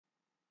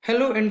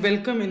Hello and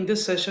welcome in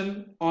this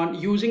session on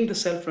using the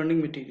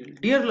self-learning material.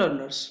 Dear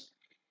learners,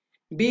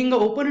 being an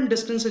open and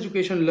distance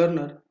education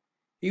learner,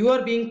 you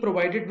are being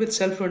provided with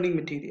self-learning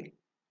material.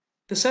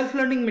 The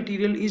self-learning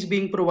material is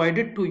being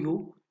provided to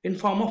you in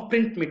form of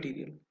print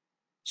material.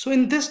 So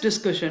in this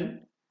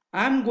discussion,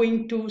 I am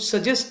going to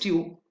suggest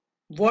you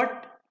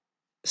what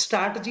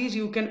strategies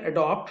you can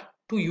adopt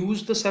to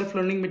use the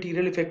self-learning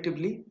material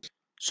effectively.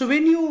 So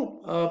when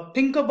you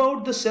think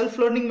about the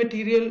self-learning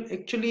material,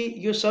 actually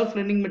your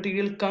self-learning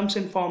material comes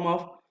in form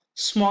of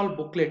small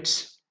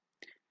booklets.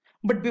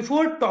 But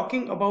before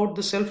talking about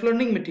the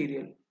self-learning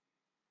material,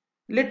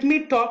 let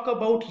me talk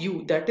about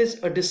you, that is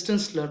a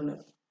distance learner.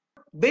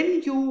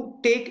 When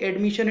you take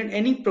admission in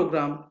any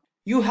program,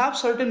 you have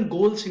certain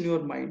goals in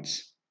your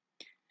minds.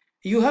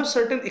 You have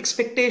certain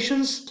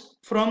expectations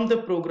from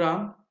the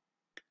program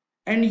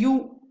and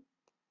you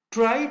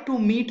try to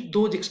meet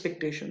those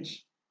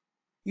expectations.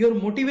 Your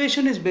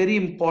motivation is very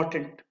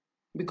important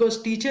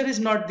because teacher is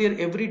not there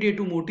every day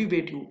to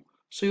motivate you.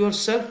 So your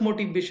self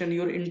motivation,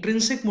 your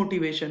intrinsic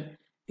motivation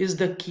is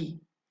the key.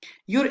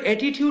 Your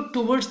attitude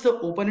towards the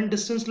open and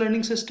distance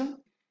learning system,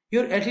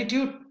 your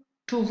attitude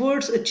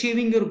towards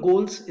achieving your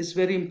goals is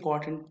very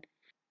important.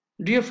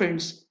 Dear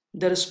friends,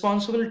 the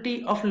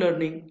responsibility of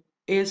learning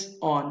is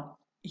on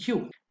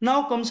you.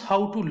 Now comes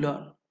how to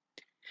learn.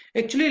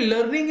 Actually,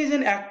 learning is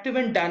an active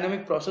and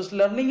dynamic process.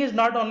 Learning is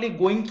not only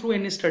going through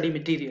any study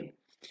material.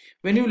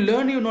 When you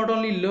learn, you not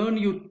only learn,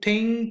 you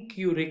think,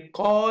 you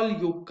recall,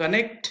 you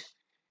connect.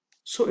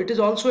 So it is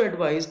also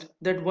advised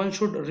that one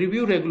should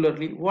review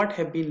regularly what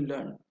have been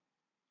learned.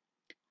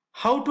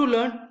 How to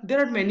learn?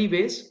 There are many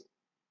ways.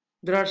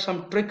 There are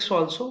some tricks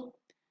also.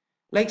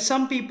 Like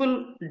some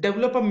people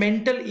develop a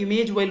mental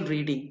image while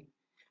reading.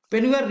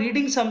 When you are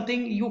reading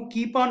something, you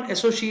keep on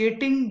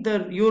associating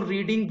your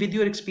reading with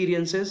your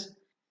experiences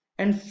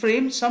and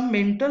frame some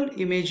mental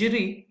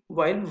imagery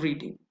while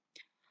reading.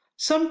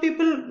 Some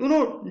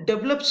people,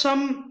 develop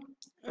some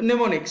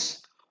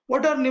mnemonics.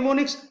 What are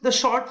mnemonics? The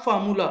short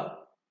formula,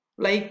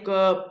 like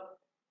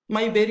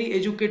my very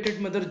educated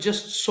mother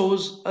just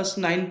shows us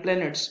 9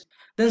 planets.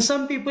 Then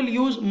some people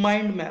use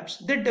mind maps.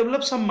 They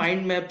develop some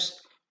mind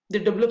maps. They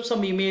develop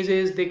some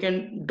images. They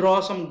can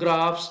draw some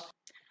graphs.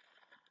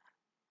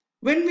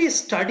 When we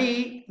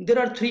study, there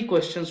are three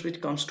questions which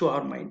comes to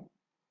our mind: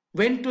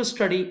 when to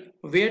study,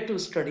 where to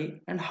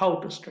study, and how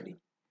to study.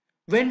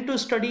 When to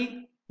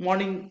study: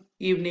 morning,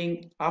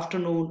 evening,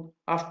 afternoon,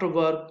 after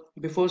work,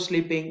 before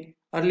sleeping,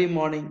 early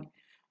morning.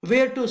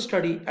 Where to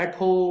study: at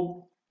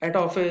home, at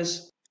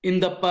office, in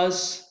the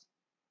bus,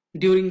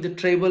 during the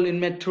travel in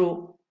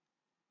metro.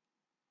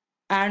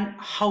 And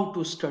how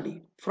to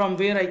study: from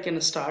where I can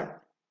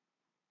start,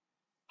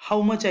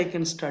 how much I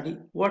can study,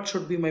 what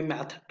should be my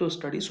method to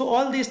study. So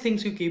all these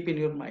things you keep in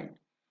your mind.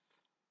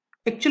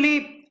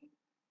 Actually,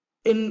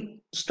 in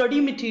study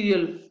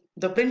material,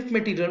 the print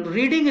material,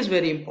 reading is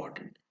very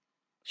important.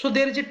 So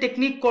there is a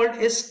technique called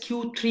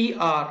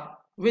SQ3R,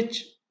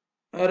 which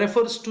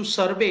refers to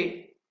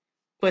survey,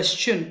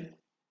 question,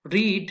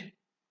 read,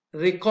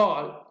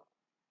 recall,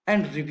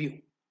 and review.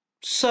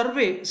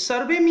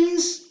 Survey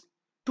means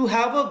to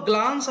have a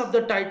glance of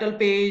the title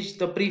page,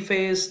 the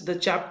preface, the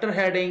chapter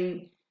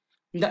heading,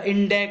 the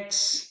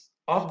index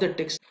of the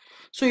text.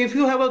 So if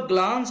you have a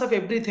glance of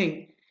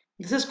everything,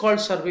 this is called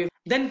survey.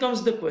 Then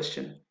comes the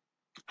question: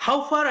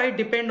 how far I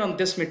depend on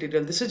this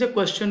material? This is a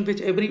question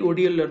which every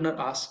ODL learner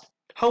asks.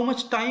 How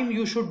much time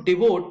you should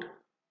devote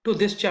to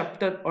this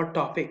chapter or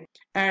topic,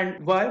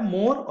 and why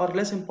more or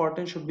less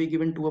importance should be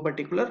given to a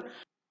particular.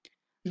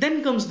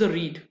 Then comes the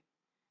read.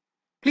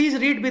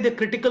 Please read with a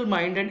critical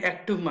mind and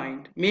active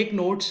mind. Make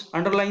notes,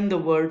 underline the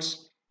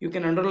words. You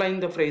can underline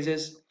the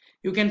phrases.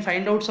 You can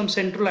find out some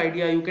central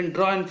idea. You can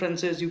draw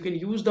inferences. You can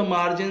use the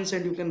margins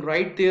and you can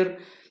write there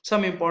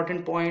some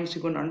important points.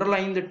 You can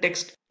underline the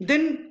text.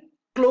 Then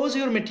close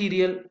your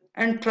material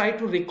and try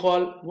to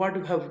recall what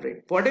you have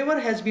read. Whatever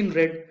has been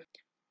read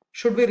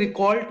should be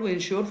recalled to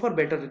ensure for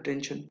better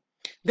retention.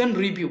 Then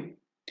review.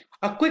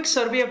 A quick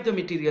survey of the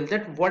material,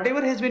 that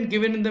whatever has been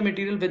given in the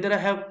material, whether I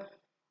have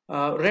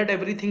read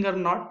everything or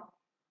not,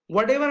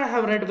 whatever I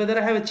have read, whether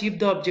I have achieved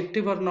the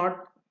objective or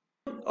not,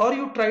 or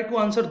you try to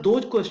answer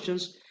those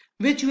questions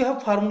which you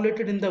have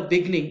formulated in the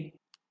beginning.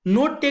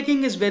 Note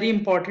taking is very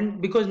important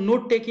because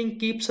note taking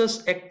keeps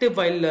us active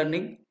while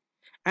learning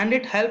and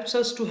it helps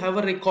us to have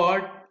a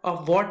record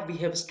of what we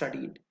have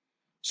studied.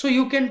 So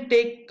you can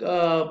take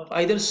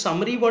either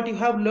summary what you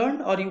have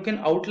learned, or you can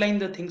outline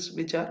the things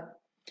which are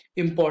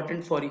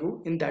important for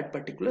you in that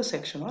particular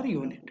section or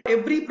unit.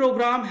 Every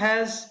program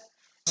has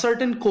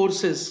certain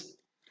courses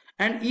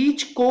and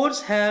each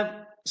course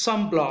have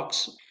some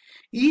blocks.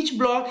 Each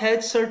block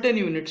has certain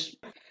units.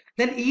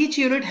 Then each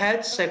unit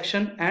has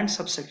section and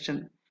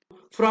subsection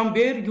from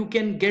where you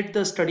can get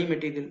the study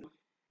material.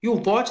 You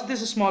watch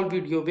this small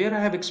video where I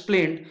have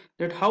explained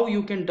that how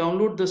you can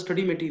download the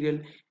study material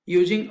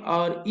using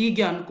our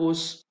eGyan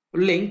course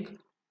link.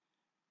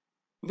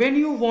 When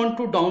you want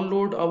to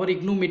download our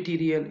IGNOU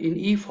material in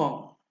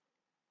e-form,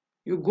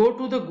 you go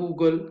to the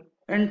Google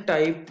and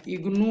type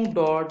ignou.ac.in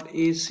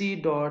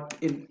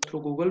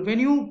through Google. When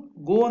you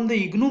go on the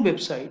IGNOU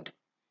website,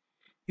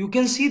 you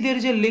can see there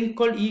is a link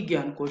called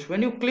eGyan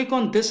When you click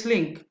on this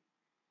link,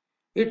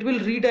 it will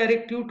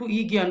redirect you to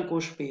eGyan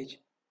page.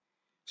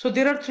 So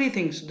there are three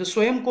things: the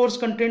SWAYAM course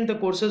content, the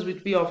courses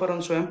which we offer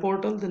on SWAYAM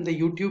portal, then the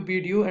YouTube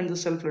video and the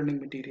self-learning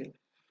material.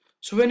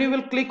 So when you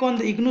will click on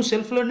the IGNOU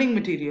self-learning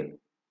material,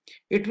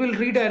 it will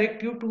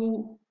redirect you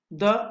to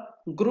the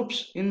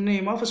groups in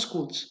name of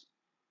schools.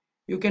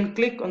 You can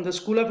click on the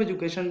school of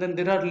education, then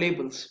there are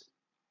labels.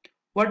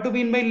 What do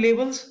we mean by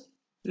labels?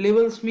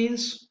 Labels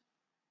means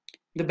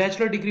the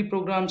bachelor degree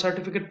program,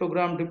 certificate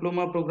program,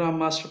 diploma program,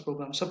 master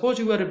program. Suppose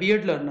you are a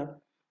B.Ed learner,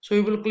 so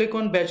you will click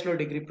on bachelor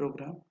degree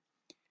program.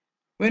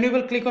 When you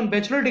will click on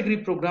bachelor degree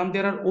program,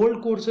 there are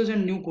old courses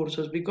and new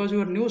courses. Because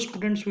you are new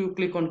students, you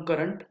click on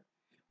current.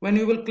 When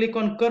you will click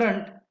on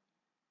current,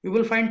 you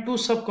will find two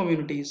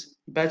sub-communities: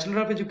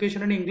 Bachelor of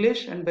Education in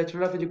English and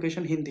Bachelor of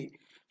Education Hindi.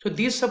 So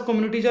these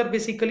sub-communities are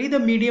basically the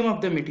medium of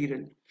the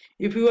material.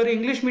 If you are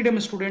English medium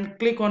student,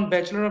 click on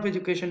Bachelor of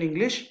Education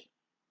English.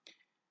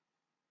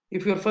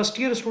 If you are first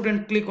year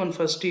student, click on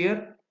first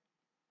year.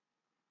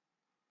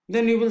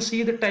 Then you will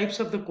see the types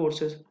of the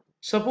courses.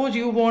 Suppose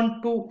you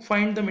want to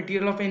find the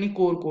material of any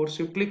core course,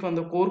 you click on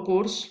the core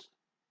course.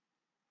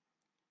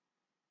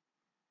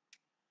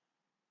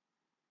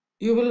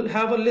 You will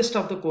have a list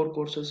of the core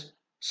courses.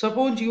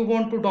 Suppose you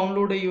want to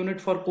download a unit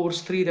for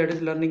course 3, that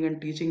is learning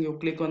and teaching, you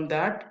click on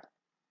that.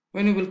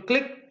 When you will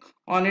click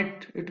on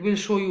it, it will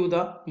show you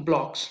the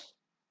blocks.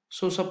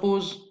 So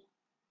suppose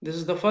this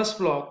is the first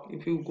block.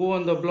 If you go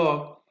on the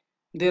block,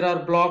 there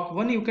are block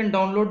 1. You can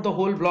download the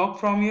whole block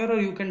from here, or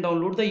you can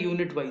download the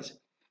unit wise.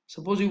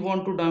 Suppose you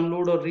want to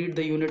download or read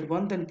the unit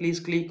 1, then please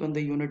click on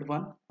the unit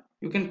 1.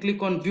 You can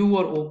click on view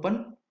or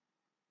open.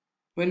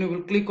 When you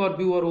will click or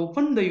view or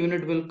open, the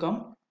unit will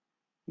come.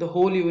 The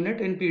whole unit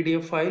in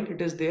PDF file,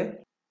 it is there.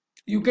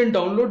 You can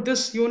download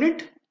this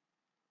unit.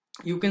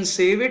 You can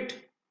save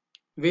it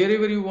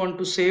wherever you want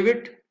to save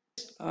it.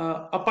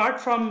 Apart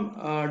from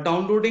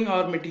downloading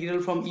our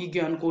material from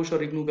eGyan or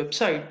IGNOU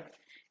website,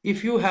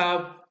 if you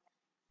have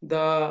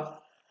the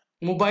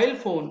mobile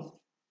phone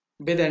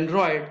with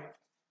Android,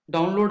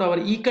 download our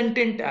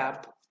eContent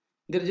app.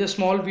 There is a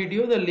small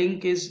video, the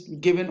link is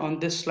given on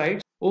this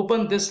slide.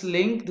 Open this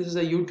link. This is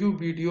a YouTube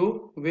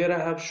video where I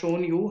have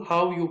shown you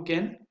how you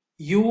can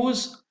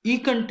use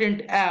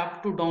eContent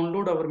app to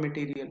download our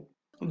material.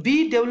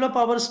 We develop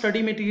our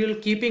study material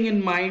keeping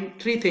in mind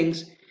three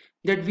things: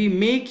 that we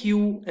make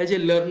you as a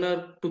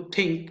learner to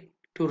think,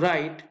 to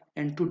write,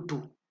 and to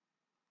do.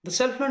 The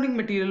self-learning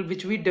material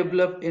which we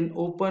develop in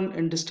open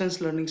and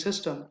distance learning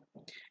system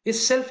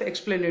is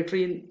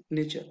self-explanatory in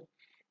nature.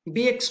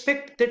 We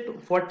expect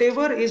that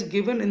whatever is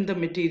given in the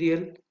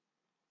material,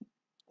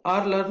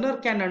 our learner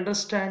can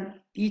understand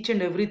each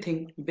and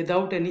everything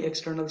without any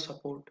external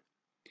support.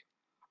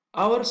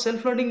 Our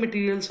self-learning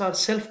materials are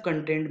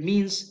self-contained,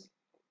 means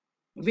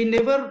we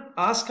never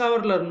ask our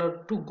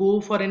learner to go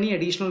for any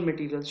additional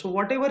material. So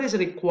whatever is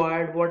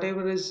required,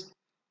 whatever is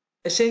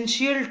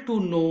essential to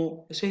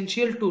know,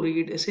 essential to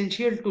read,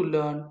 essential to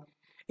learn,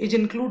 is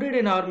included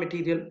in our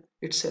material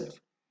itself.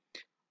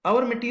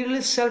 Our material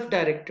is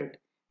self-directed,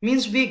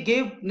 means we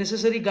give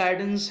necessary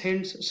guidance,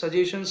 hints,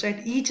 suggestions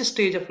at each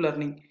stage of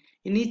learning,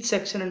 in each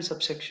section and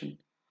subsection.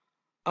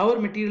 Our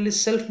material is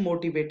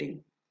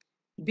self-motivating.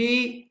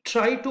 We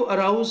try to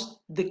arouse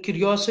the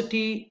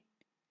curiosity,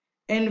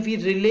 and we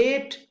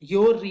relate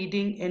your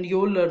reading and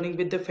your learning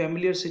with the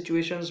familiar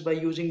situations by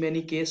using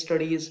many case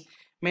studies,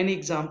 many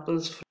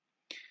examples.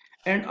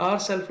 And our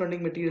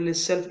self-learning material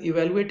is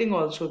self-evaluating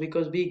also,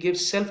 because we give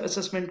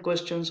self-assessment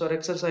questions or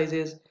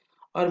exercises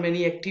or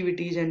many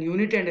activities and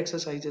unit and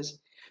exercises,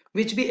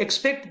 which we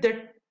expect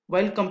that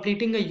while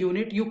completing a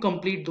unit, you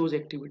complete those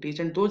activities,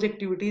 and those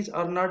activities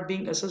are not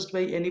being assessed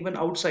by anyone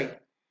outside.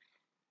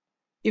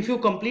 If you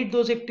complete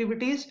those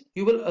activities,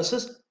 you will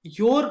assess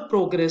your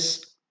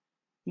progress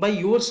by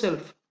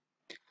yourself.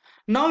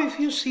 Now, if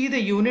you see the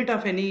unit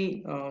of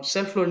any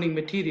self-learning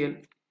material,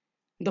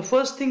 the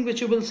first thing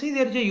which you will see,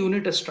 there is a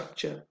unit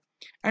structure,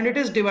 and it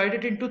is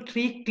divided into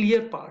three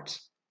clear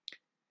parts.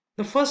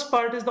 The first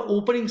part is the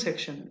opening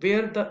section,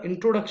 where the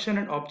introduction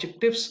and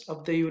objectives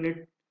of the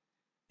unit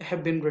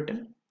have been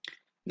written.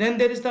 Then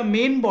there is the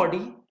main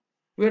body,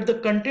 where the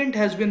content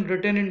has been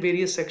written in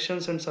various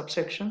sections and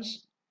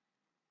subsections.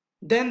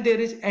 Then there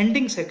is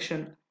ending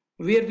section,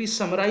 where we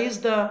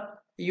summarize the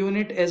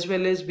unit as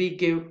well as we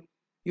give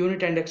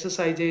unit and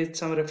exercises,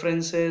 some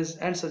references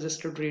and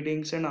suggested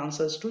readings and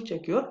answers to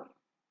check your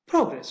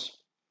progress.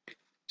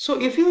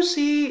 So if you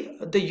see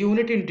the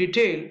unit in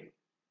detail,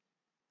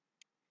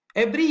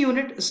 every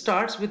unit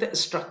starts with a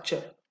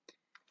structure.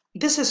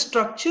 This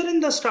structure in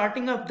the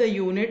starting of the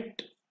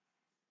unit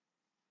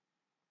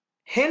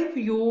help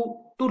you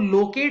to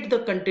locate the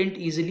content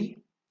easily.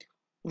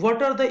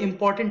 What are the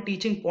important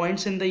teaching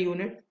points in the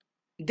unit?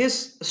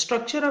 This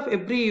structure of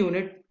every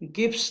unit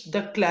gives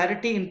the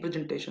clarity in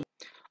presentation.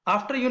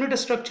 After unit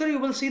structure, you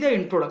will see the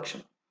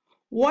introduction.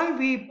 Why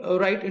we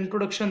write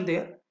introduction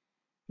there?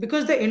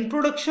 because the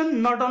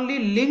introduction not only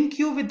link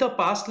you with the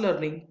past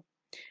learning,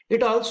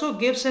 it also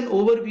gives an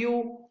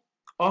overview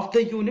of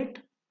the unit.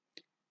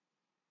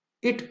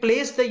 It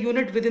places the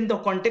unit within the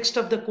context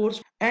of the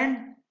course,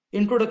 and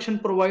introduction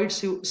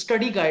provides you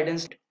study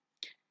guidance.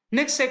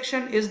 Next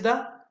section is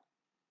the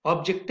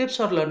objectives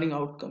or learning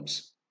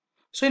outcomes.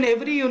 So in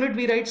every unit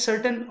we write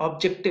certain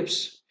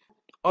objectives.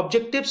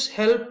 Objectives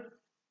help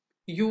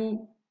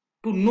you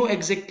to know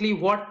exactly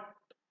what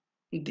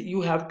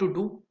you have to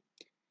do.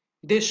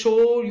 They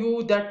show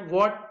you that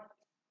what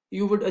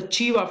you would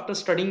achieve after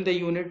studying the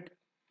unit,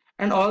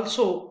 and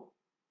also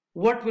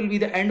what will be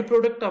the end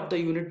product of the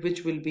unit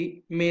which will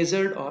be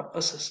measured or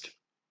assessed.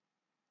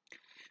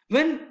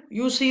 When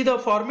you see the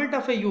format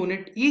of a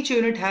unit, each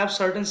unit has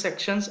certain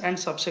sections and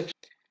subsections.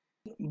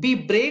 We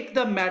break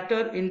the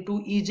matter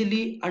into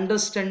easily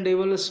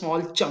understandable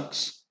small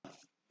chunks.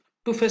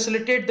 To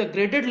facilitate the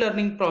graded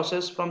learning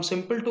process from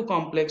simple to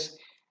complex,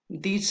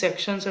 these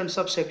sections and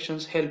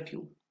subsections help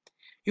you.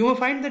 You will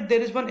find that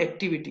there is one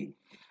activity.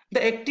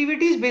 The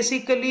activities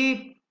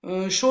basically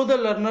show the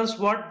learners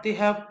what they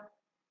have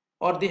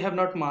or they have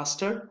not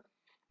mastered.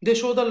 They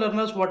show the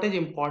learners what is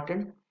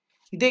important.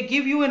 They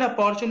give you an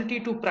opportunity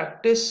to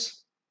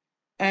practice,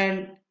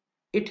 and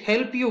it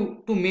helps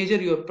you to measure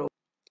your progress.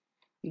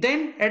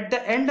 Then at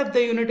the end of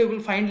the unit, you will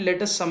find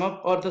let us sum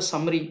up or the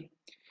summary.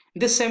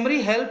 This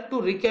summary helps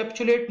to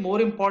recapitulate more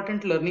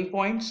important learning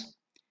points,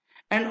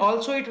 and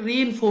also it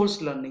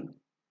reinforces learning.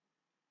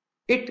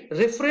 It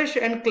refresh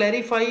and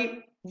clarify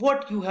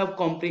what you have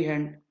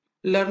comprehend.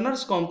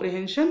 Learner's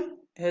comprehension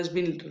has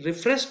been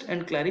refreshed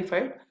and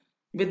clarified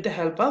with the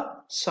help of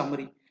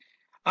summary.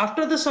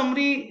 After the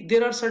summary,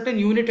 there are certain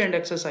unit and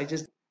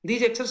exercises.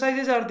 These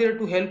exercises are there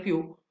to help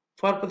you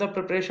for the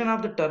preparation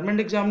of the term and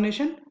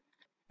examination,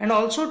 and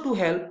also to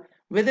help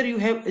whether you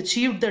have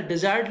achieved the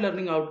desired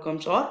learning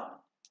outcomes or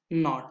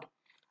not.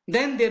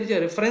 Then there is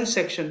a reference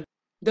section.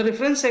 The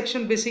reference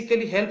section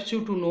basically helps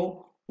you to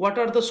know what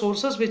are the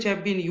sources which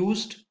have been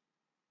used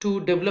to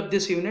develop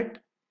this unit.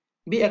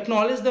 We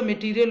acknowledge the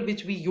material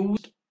which we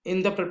used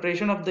in the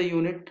preparation of the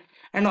unit,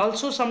 and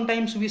also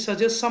sometimes we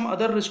suggest some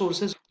other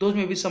resources. Those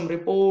may be some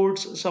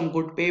reports, some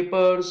good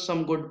papers,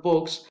 some good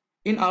books.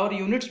 In our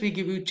units we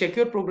give you check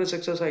your progress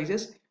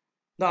exercises.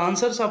 The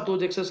answers of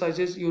those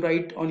exercises you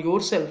write on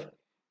yourself.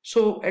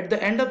 So at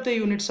the end of the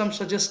unit, some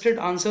suggested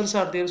answers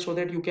are there so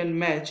that you can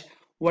match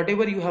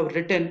whatever you have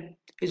written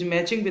is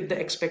matching with the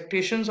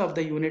expectations of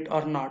the unit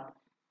or not.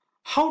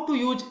 How to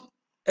use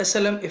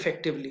SLM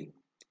effectively?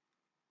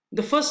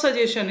 The first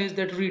suggestion is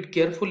that read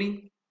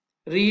carefully,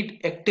 read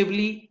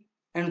actively,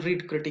 and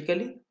read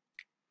critically.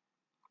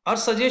 Our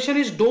suggestion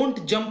is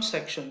don't jump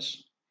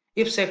sections.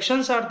 If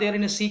sections are there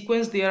in a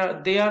sequence, they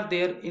are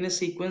there in a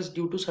sequence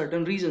due to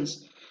certain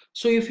reasons.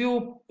 So if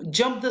you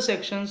jump the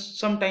sections,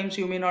 sometimes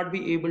you may not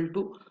be able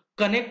to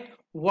connect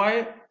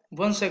why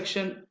one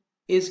section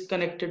is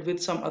connected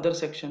with some other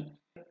section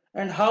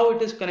and how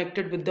it is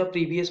connected with the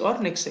previous or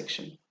next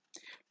section.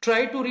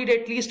 Try to read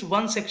at least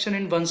one section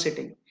in one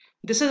sitting.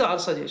 This is our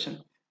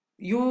suggestion.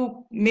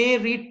 You may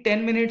read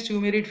 10 minutes, you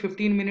may read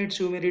 15 minutes,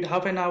 you may read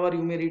half an hour,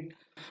 you may read.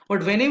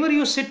 But whenever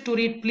you sit to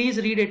read, please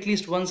read at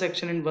least one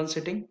section in one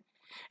sitting.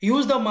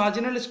 Use the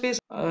marginal space,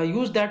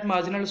 use that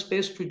marginal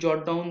space to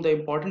jot down the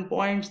important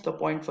points, the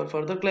point for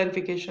further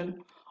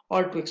clarification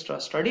or to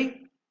extra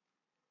study.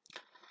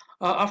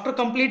 After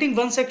completing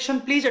one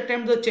section, please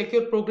attempt the check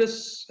your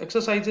progress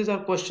exercises or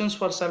questions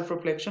for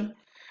self-reflection.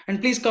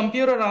 And please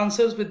compare your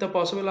answers with the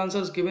possible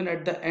answers given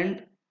at the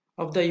end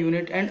of the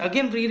unit, and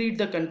again reread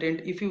the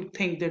content if you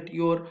think that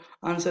your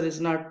answer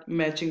is not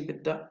matching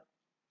with the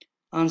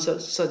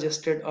answers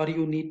suggested or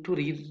you need to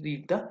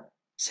reread the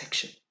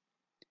section.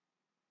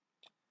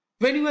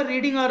 When you are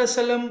reading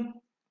RSLM,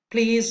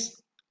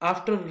 please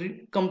after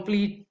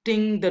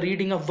completing the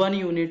reading of one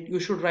unit, you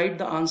should write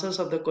the answers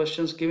of the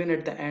questions given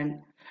at the end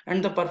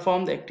and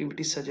perform the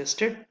activities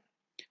suggested.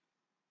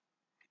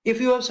 If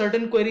you have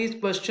certain queries,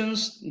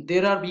 questions,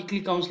 there are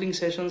weekly counseling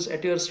sessions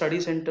at your study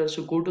center.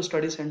 So go to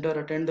study center,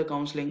 attend the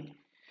counseling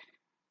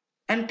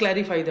and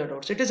clarify the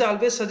doubts. It is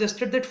always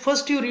suggested that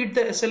first you read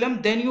the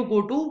SLM, then you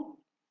go to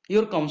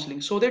your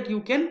counseling so that you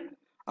can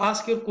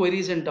ask your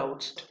queries and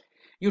doubts.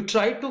 You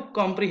try to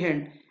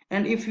comprehend,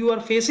 and if you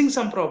are facing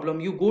some problem,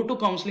 you go to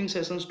counseling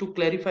sessions to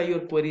clarify your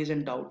queries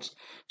and doubts.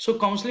 So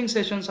counseling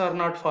sessions are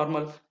not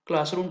formal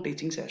classroom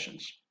teaching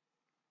sessions.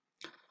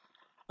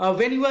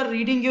 When you are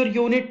reading your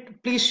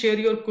unit, please share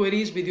your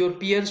queries with your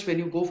peers when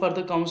you go for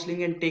the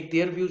counseling and take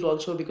their views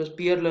also, because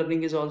peer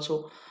learning is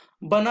also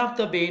one of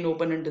the way in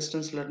open and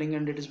distance learning,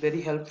 and it is very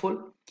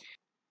helpful.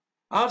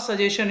 Our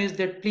suggestion is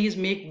that please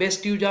make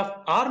best use of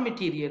our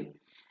material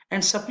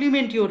and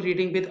supplement your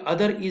reading with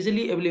other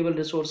easily available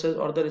resources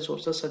or the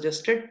resources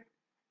suggested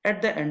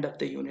at the end of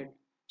the unit.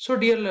 So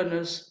dear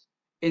learners,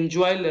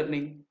 enjoy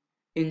learning,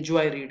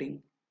 enjoy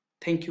reading.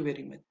 Thank you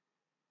very much.